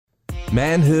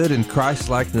Manhood and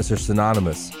Christ-likeness are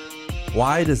synonymous.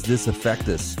 Why does this affect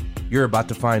us? You're about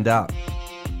to find out.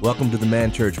 Welcome to the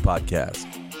Man Church Podcast.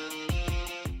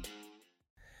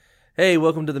 Hey,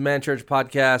 welcome to the Man Church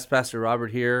Podcast. Pastor Robert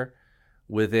here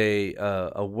with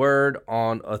a word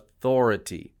on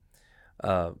authority.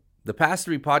 The past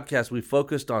three podcasts, we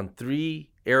focused on three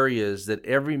areas that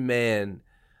every man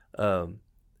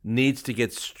needs to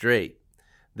get straight.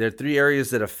 There are three areas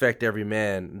that affect every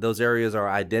man. Those areas are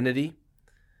identity,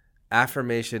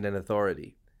 affirmation, and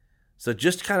authority. So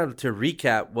just kind of to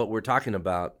recap what we're talking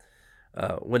about,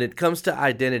 when it comes to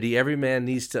identity, every man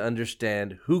needs to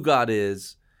understand who God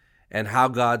is and how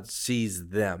God sees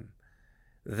them.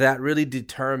 That really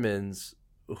determines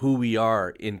who we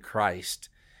are in Christ.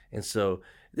 And so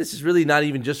this is really not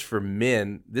even just for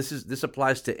men. This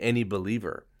applies to any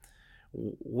believer.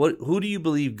 Who do you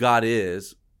believe God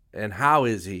is, and how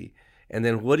is he? And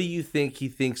then what do you think he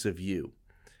thinks of you?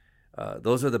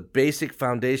 Those are the basic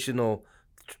foundational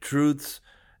truths,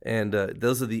 and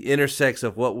those are the intersects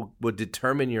of what would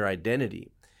determine your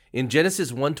identity. In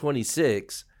Genesis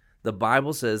 1:26, the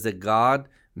Bible says that God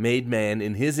made man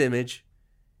in his image,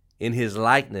 in his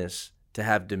likeness, to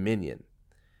have dominion.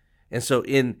 And so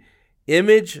in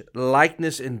image,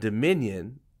 likeness, and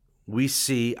dominion, we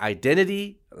see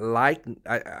identity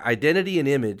and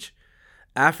image,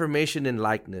 affirmation and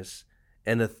likeness,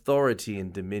 and authority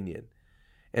and dominion.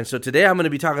 And so today I'm going to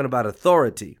be talking about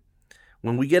authority.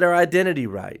 When we get our identity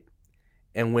right,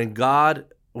 and when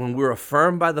we're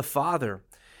affirmed by the Father,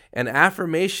 and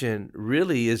affirmation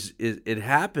really it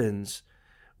happens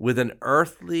with an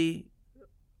earthly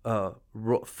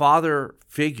father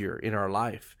figure in our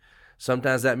life.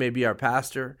 Sometimes that may be our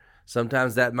pastor.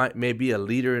 Sometimes that may be a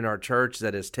leader in our church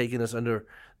that has taken us under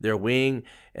their wing,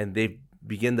 and they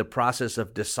begin the process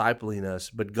of discipling us.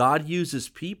 But God uses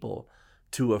people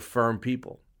to affirm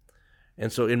people.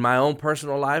 And so in my own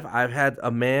personal life, I've had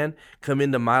a man come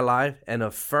into my life and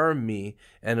affirm me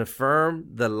and affirm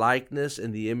the likeness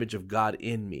and the image of God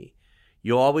in me.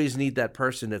 You always need that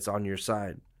person that's on your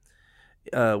side.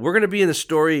 We're going to be in the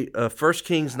story of 1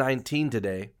 Kings 19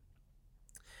 today.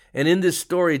 And in this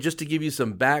story, just to give you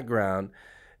some background,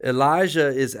 Elijah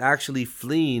is actually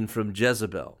fleeing from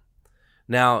Jezebel.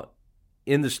 Now,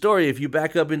 in the story, if you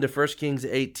back up into 1 Kings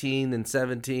 18 and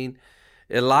 17,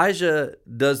 Elijah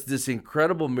does this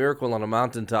incredible miracle on a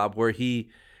mountaintop where he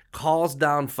calls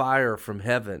down fire from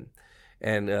heaven,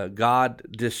 and God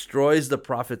destroys the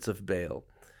prophets of Baal.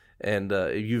 And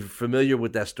you're familiar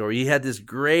with that story. He had this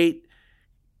great,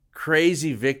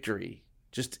 crazy victory,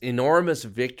 just enormous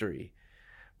victory.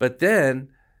 But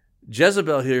then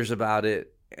Jezebel hears about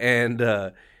it,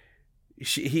 and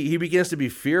he begins to be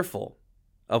fearful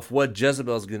of what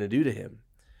Jezebel is going to do to him.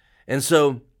 And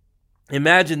so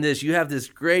imagine this. You have this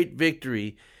great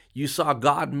victory. You saw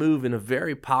God move in a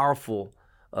very powerful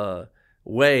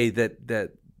way that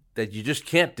you just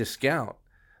can't discount.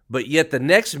 But yet the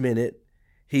next minute,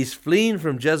 he's fleeing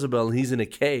from Jezebel and he's in a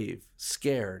cave,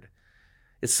 scared.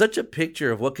 It's such a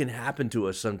picture of what can happen to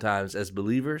us sometimes as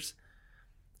believers,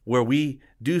 where we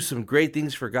do some great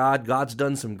things for God. God's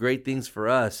done some great things for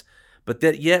us. But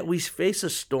that yet we face a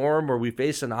storm or we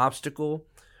face an obstacle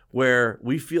where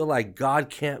we feel like God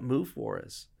can't move for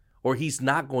us, or he's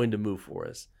not going to move for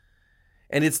us.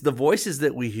 And it's the voices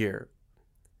that we hear.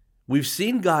 We've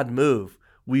seen God move.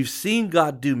 We've seen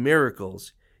God do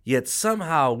miracles, yet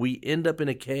somehow we end up in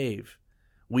a cave.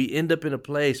 We end up in a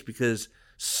place because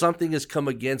something has come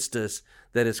against us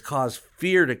that has caused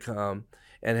fear to come,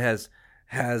 and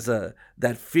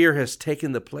that fear has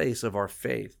taken the place of our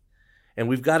faith. And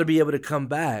we've got to be able to come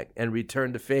back and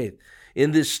return to faith.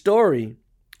 In this story,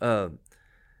 the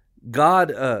Lord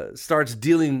starts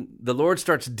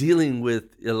dealing with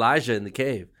Elijah in the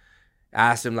cave.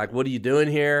 Asks him, like, what are you doing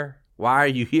here? Why are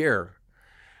you here?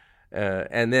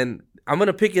 And then I'm going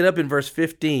to pick it up in verse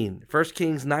 15. 1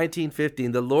 Kings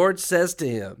 19:15. The Lord says to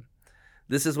him,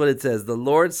 this is what it says. The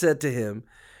Lord said to him,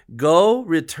 go,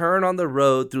 return on the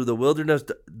road through the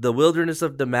wilderness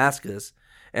of Damascus,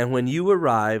 and when you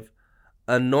arrive,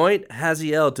 anoint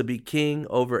Hazael to be king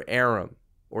over Aram,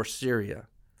 or Syria.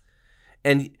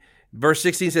 And verse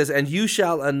 16 says, and you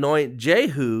shall anoint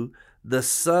Jehu, the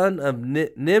son of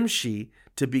Nimshi,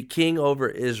 to be king over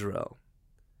Israel.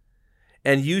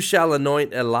 And you shall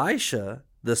anoint Elisha,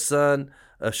 the son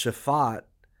of Shaphat,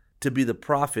 to be the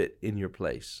prophet in your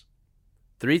place.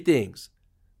 Three things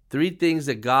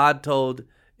that God told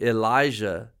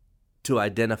Elijah to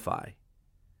identify,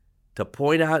 to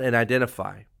point out and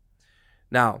identify.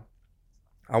 Now,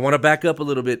 I want to back up a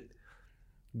little bit.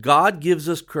 God gives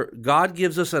us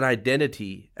an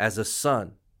identity as a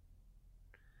son.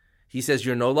 He says,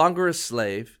 you're no longer a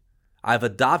slave. I've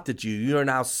adopted you. You are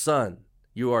now son.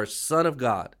 You are a son of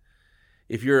God.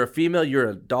 If you're a female, you're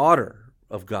a daughter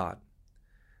of God.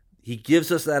 He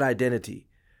gives us that identity,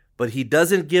 but he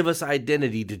doesn't give us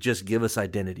identity to just give us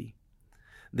identity.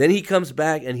 Then he comes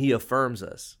back and he affirms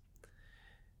us.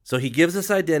 So he gives us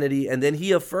identity, and then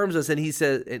he affirms us, and he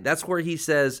says, that's where he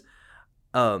says,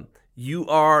 you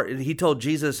are, and he told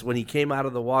Jesus when he came out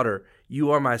of the water,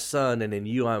 you are my son, and in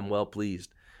you I am well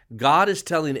pleased. God is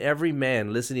telling every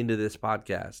man listening to this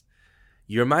podcast,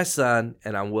 you're my son,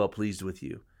 and I'm well pleased with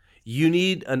you. You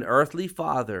need an earthly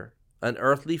father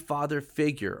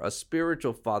figure, a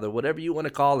spiritual father, whatever you want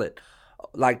to call it,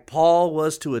 like Paul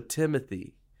was to a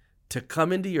Timothy, to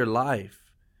come into your life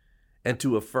and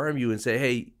to affirm you and say,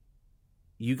 hey,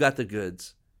 you got the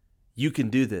goods. You can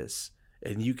do this,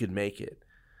 and you can make it.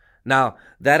 Now,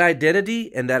 that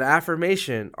identity and that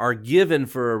affirmation are given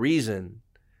for a reason,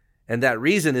 and that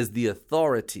reason is the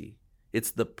authority.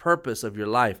 It's the purpose of your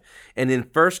life. And in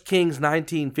 1 Kings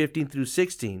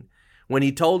 19:15-16, when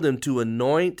he told him to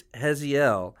anoint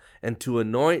Hazael and to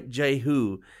anoint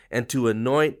Jehu and to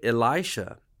anoint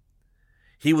Elisha,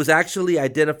 he was actually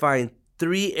identifying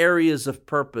 3 areas of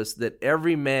purpose that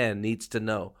every man needs to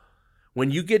know. When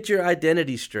you get your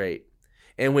identity straight,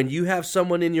 and when you have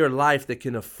someone in your life that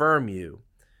can affirm you,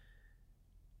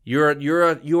 you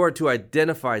are to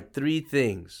identify 3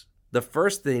 things. The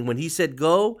first thing, when he said,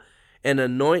 go and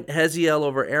anoint Hazael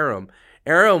over Aram,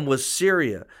 Aram was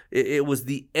Syria. It was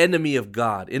the enemy of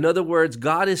God. In other words,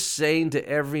 God is saying to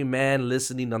every man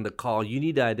listening on the call, you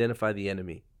need to identify the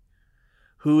enemy.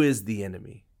 Who is the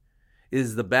enemy?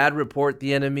 Is the bad report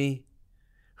the enemy?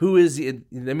 Who is the,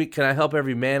 can I help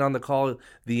every man on the call?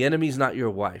 The enemy is not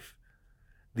your wife.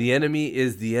 The enemy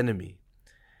is the enemy.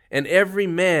 And every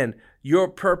man, your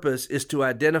purpose is to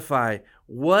identify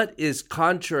what is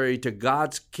contrary to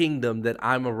God's kingdom that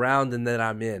I'm around and that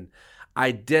I'm in.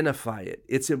 Identify it.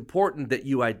 It's important that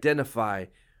you identify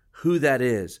who that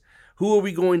is. Who are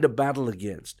we going to battle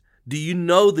against? Do you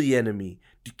know the enemy?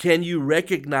 Can you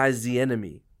recognize the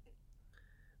enemy?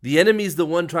 The enemy is the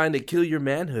one trying to kill your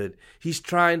manhood. He's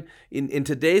trying, in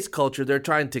today's culture, they're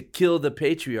trying to kill the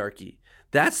patriarchy.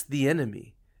 That's the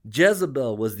enemy.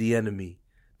 Jezebel was the enemy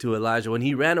to Elijah. When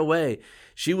he ran away,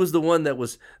 she was the one that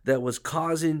was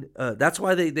causing, that's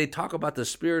why they talk about the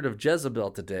spirit of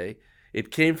Jezebel today. It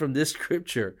came from this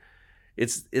scripture.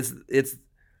 It's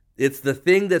the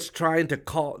thing that's trying to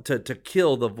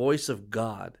kill the voice of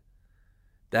God.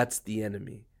 That's the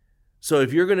enemy. So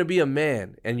if you're going to be a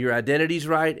man and your identity's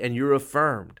right and you're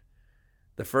affirmed,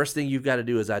 the first thing you've got to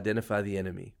do is identify the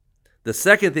enemy. The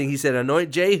second thing, he said,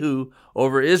 anoint Jehu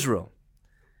over Israel.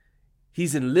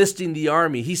 He's enlisting the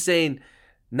army. He's saying,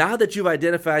 now that you've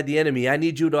identified the enemy, I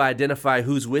need you to identify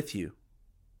who's with you.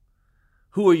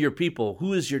 Who are your people?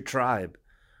 Who is your tribe?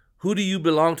 Who do you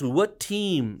belong to? What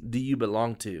team do you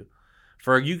belong to?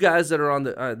 For you guys that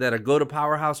are go to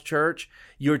Powerhouse Church,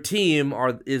 your team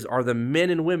are the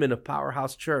men and women of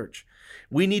Powerhouse Church.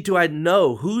 We need to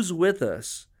know who's with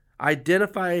us.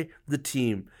 Identify the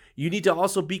team. You need to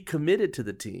also be committed to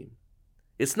the team.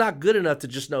 It's not good enough to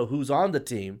just know who's on the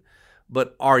team,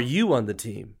 but are you on the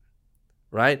team?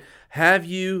 Right? Have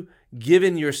you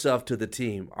given yourself to the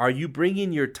team? Are you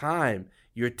bringing your time,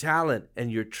 your talent,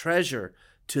 and your treasure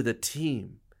to the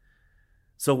team?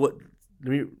 So what?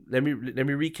 Let me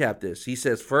recap this. He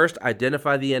says, first,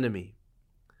 identify the enemy.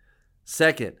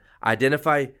 Second,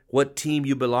 identify what team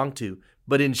you belong to,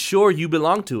 but ensure you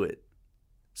belong to it.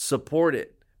 Support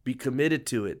it. Be committed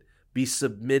to it. Be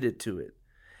submitted to it.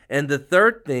 And the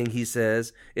third thing he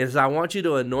says is, I want you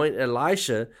to anoint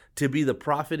Elisha to be the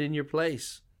prophet in your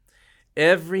place.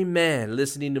 Every man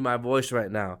listening to my voice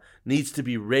right now needs to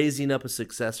be raising up a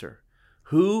successor.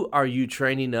 Who are you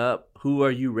training up? Who are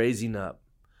you raising up?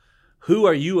 Who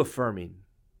are you affirming?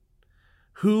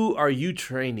 Who are you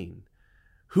training?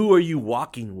 Who are you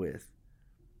walking with?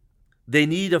 They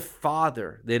need a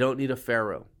father. They don't need a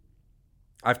pharaoh.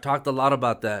 I've talked a lot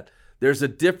about that. There's a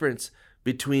difference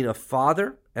between a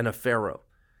father and a pharaoh.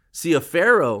 See, a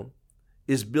pharaoh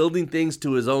is building things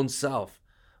to his own self,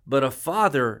 but a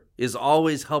father is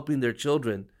always helping their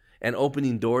children and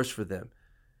opening doors for them.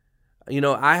 You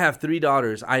know, I have 3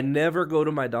 daughters. I never go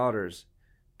to my daughters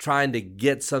trying to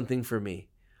get something for me.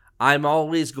 I'm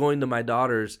always going to my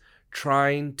daughters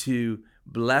trying to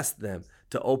bless them,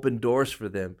 to open doors for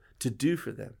them, to do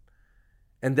for them.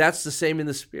 And that's the same in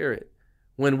the spirit.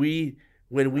 When we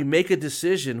make a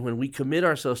decision, when we commit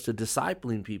ourselves to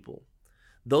discipling people,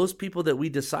 those people that we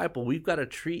disciple, we've got to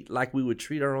treat like we would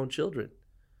treat our own children.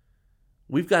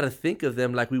 We've got to think of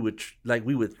them like we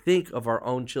would think of our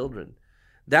own children.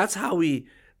 That's how we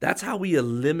That's how we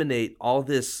eliminate all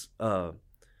this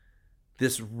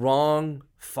wrong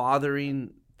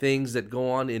fathering things that go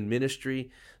on in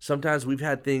ministry. Sometimes we've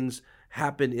had things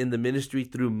happen in the ministry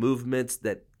through movements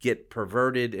that get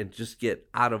perverted and just get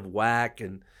out of whack,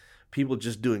 and people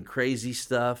just doing crazy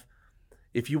stuff.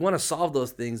 If you want to solve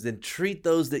those things, then treat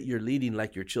those that you're leading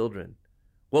like your children.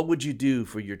 What would you do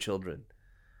for your children?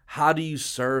 How do you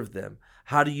serve them?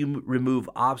 How do you remove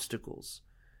obstacles?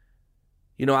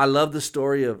 You know, I love the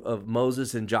story of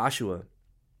Moses and Joshua.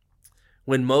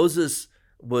 When Moses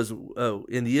was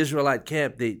in the Israelite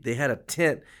camp, they had a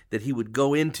tent that he would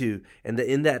go into, and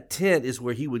in that tent is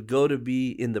where he would go to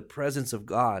be in the presence of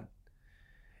God.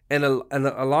 And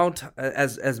a long time,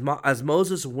 as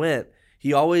Moses went,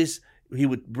 he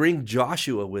would bring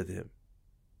Joshua with him.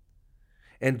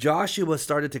 And Joshua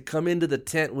started to come into the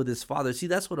tent with his father. See,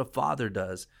 that's what a father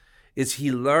does, is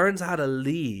he learns how to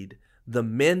lead the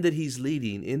men that he's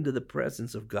leading into the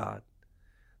presence of God.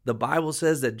 The Bible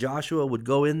says that Joshua would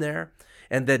go in there,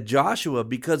 and that Joshua,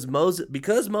 because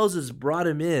Moses brought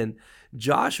him in,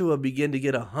 Joshua began to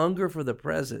get a hunger for the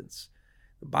presence.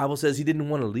 The Bible says he didn't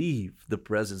want to leave the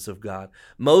presence of God.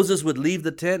 Moses would leave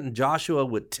the tent, and Joshua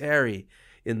would tarry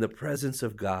in the presence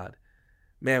of God.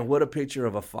 Man, what a picture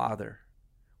of a father.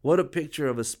 What a picture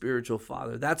of a spiritual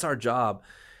father. That's our job.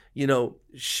 When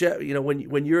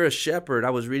you're a shepherd, I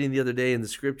was reading the other day in the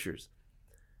scriptures.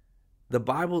 The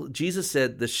Bible, Jesus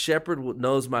said, the shepherd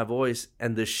knows my voice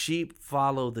and the sheep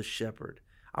follow the shepherd.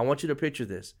 I want you to picture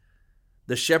this.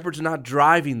 The shepherd's not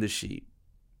driving the sheep.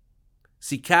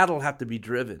 See, cattle have to be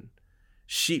driven.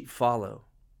 Sheep follow.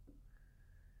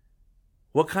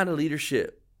 What kind of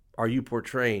leadership are you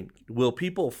portraying? Will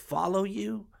people follow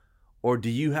you, or do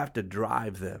you have to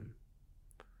drive them?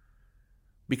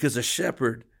 Because a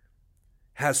shepherd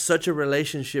has such a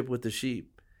relationship with the sheep.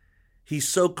 He's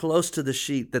so close to the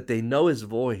sheep that they know his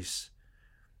voice.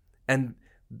 And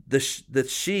the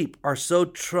sheep are so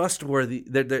trustworthy.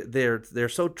 They're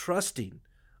so trusting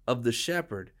of the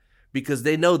shepherd because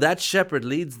they know that shepherd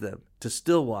leads them to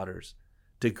still waters,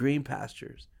 to green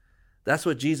pastures. That's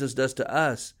what Jesus does to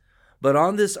us. But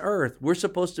on this earth, we're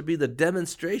supposed to be the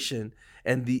demonstration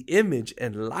and the image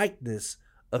and likeness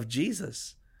of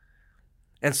Jesus.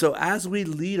 And so as we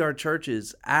lead our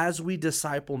churches, as we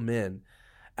disciple men,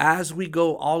 as we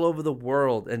go all over the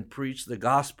world and preach the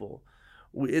gospel,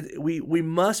 we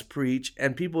must preach,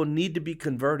 and people need to be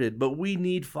converted, but we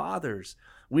need fathers.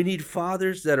 We need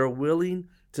fathers that are willing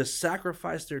to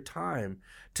sacrifice their time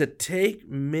to take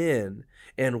men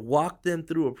and walk them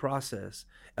through a process,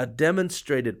 a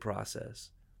demonstrated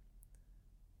process.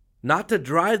 Not to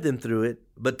drive them through it,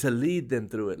 but to lead them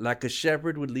through it, like a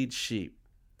shepherd would lead sheep.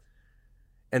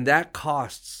 And that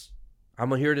costs.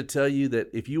 I'm here to tell you that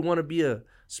if you want to be a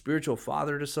spiritual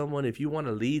father to someone, if you want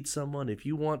to lead someone, if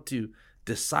you want to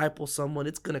disciple someone,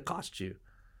 it's going to cost you.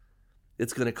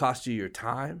 It's going to cost you your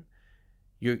time.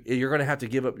 You're going to have to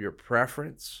give up your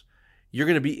preference. You're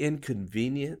going to be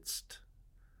inconvenienced.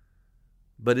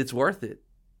 But it's worth it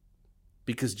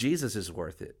because Jesus is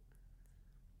worth it.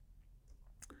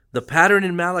 The pattern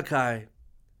in Malachi,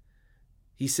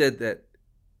 he said that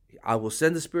I will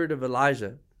send the spirit of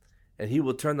Elijah, and he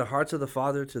will turn the hearts of the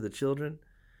father to the children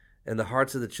and the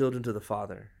hearts of the children to the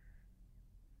father.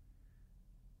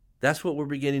 That's what we're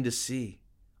beginning to see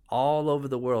all over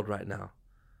the world right now.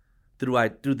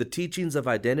 Through the teachings of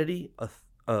identity,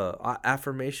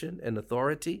 affirmation, and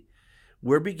authority,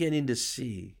 we're beginning to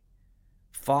see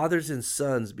fathers and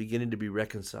sons beginning to be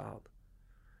reconciled.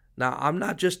 Now, I'm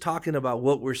not just talking about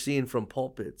what we're seeing from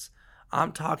pulpits.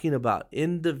 I'm talking about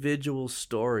individual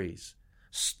stories,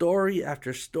 story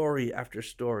after story after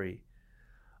story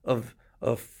of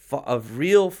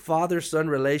real father-son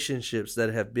relationships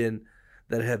that have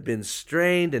been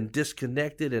strained and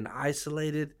disconnected and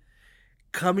isolated,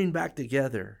 coming back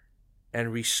together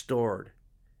and restored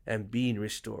and being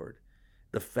restored,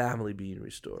 the family being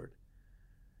restored.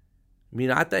 I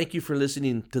mean, I thank you for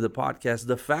listening to the podcast.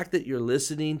 The fact that you're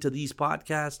listening to these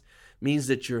podcasts means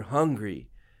that you're hungry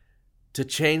to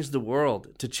change the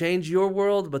world, to change your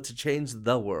world, but to change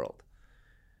the world.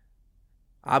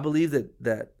 I believe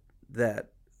that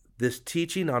this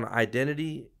teaching on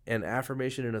identity and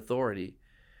affirmation and authority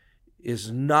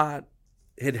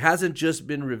it hasn't just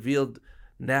been revealed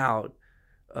now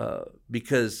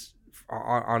because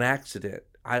on accident.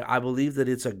 I believe that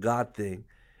it's a God thing,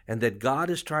 and that God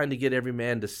is trying to get every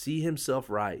man to see himself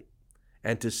right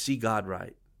and to see God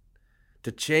right,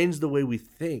 to change the way we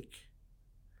think,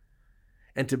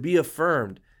 and to be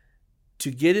affirmed,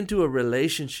 to get into a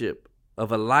relationship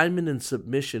of alignment and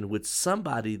submission with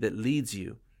somebody that leads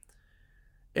you.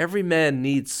 Every man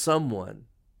needs someone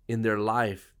in their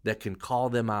life that can call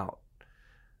them out,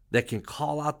 that can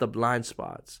call out the blind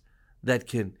spots, that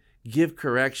can give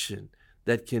correction,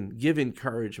 that can give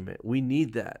encouragement. We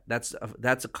need that. That's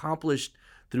accomplished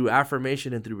through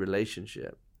affirmation and through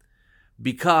relationship,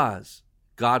 because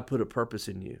God put a purpose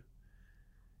in you.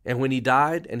 And when he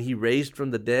died and he raised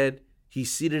from the dead,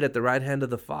 he's seated at the right hand of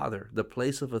the Father, the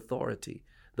place of authority.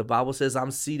 The Bible says,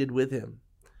 I'm seated with him.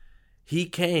 He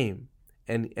came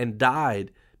and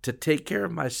died to take care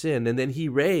of my sin, and then he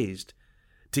raised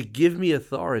to give me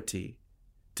authority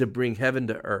to bring heaven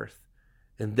to earth.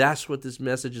 And that's what this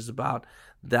message is about.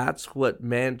 That's what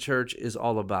Man Church is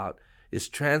all about, is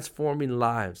transforming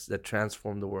lives that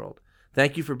transform the world.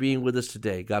 Thank you for being with us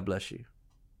today. God bless you.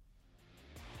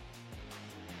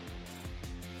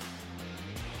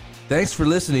 Thanks for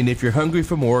listening. If you're hungry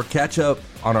for more, catch up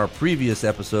on our previous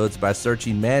episodes by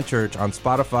searching Man Church on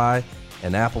Spotify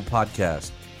and Apple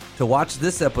Podcasts. To watch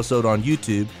this episode on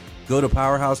YouTube, go to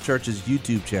Powerhouse Church's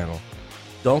YouTube channel.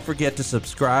 Don't forget to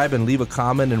subscribe and leave a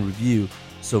comment and review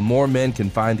so more men can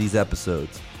find these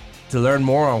episodes. To learn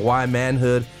more on why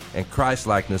manhood and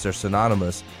Christ-likeness are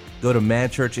synonymous, go to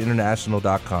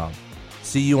manchurchinternational.com.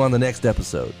 See you on the next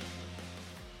episode.